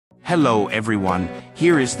Hello everyone,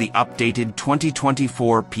 here is the updated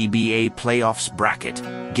 2024 PBA Playoffs Bracket,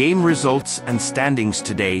 game results and standings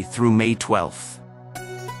today through May 12th.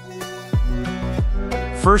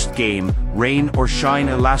 First game, Rain or Shine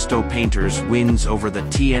Elasto Painters wins over the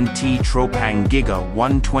TNT Tropang Giga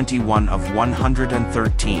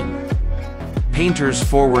 121-113. Painters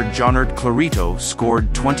forward Jonard Clarito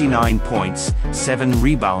scored 29 points, 7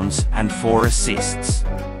 rebounds and 4 assists.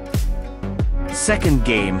 Second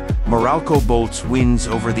game, Meralco Bolts wins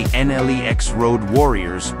over the NLEX Road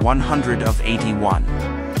Warriors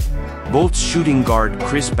 100-81. Bolts shooting guard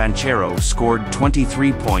Chris Banchero scored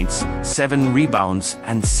 23 points, 7 rebounds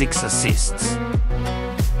and 6 assists.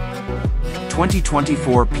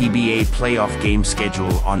 2024 PBA Playoff Game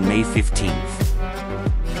Schedule on May 15th.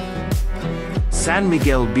 San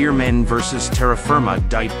Miguel Beermen vs Terrafirma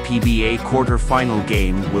Dyip PBA Quarterfinal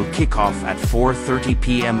game will kick off at 4:30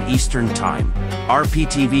 p.m. Eastern Time.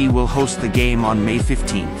 RPTV will host the game on May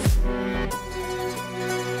 15th.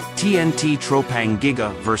 TNT Tropang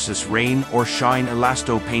Giga vs Rain or Shine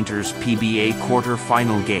Elasto Painters PBA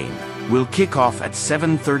Quarterfinal game will kick off at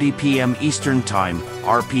 7:30 p.m. Eastern Time.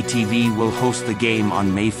 RPTV will host the game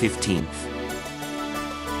on May 15th.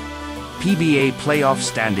 PBA playoff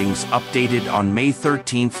standings updated on May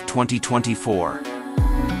 13, 2024.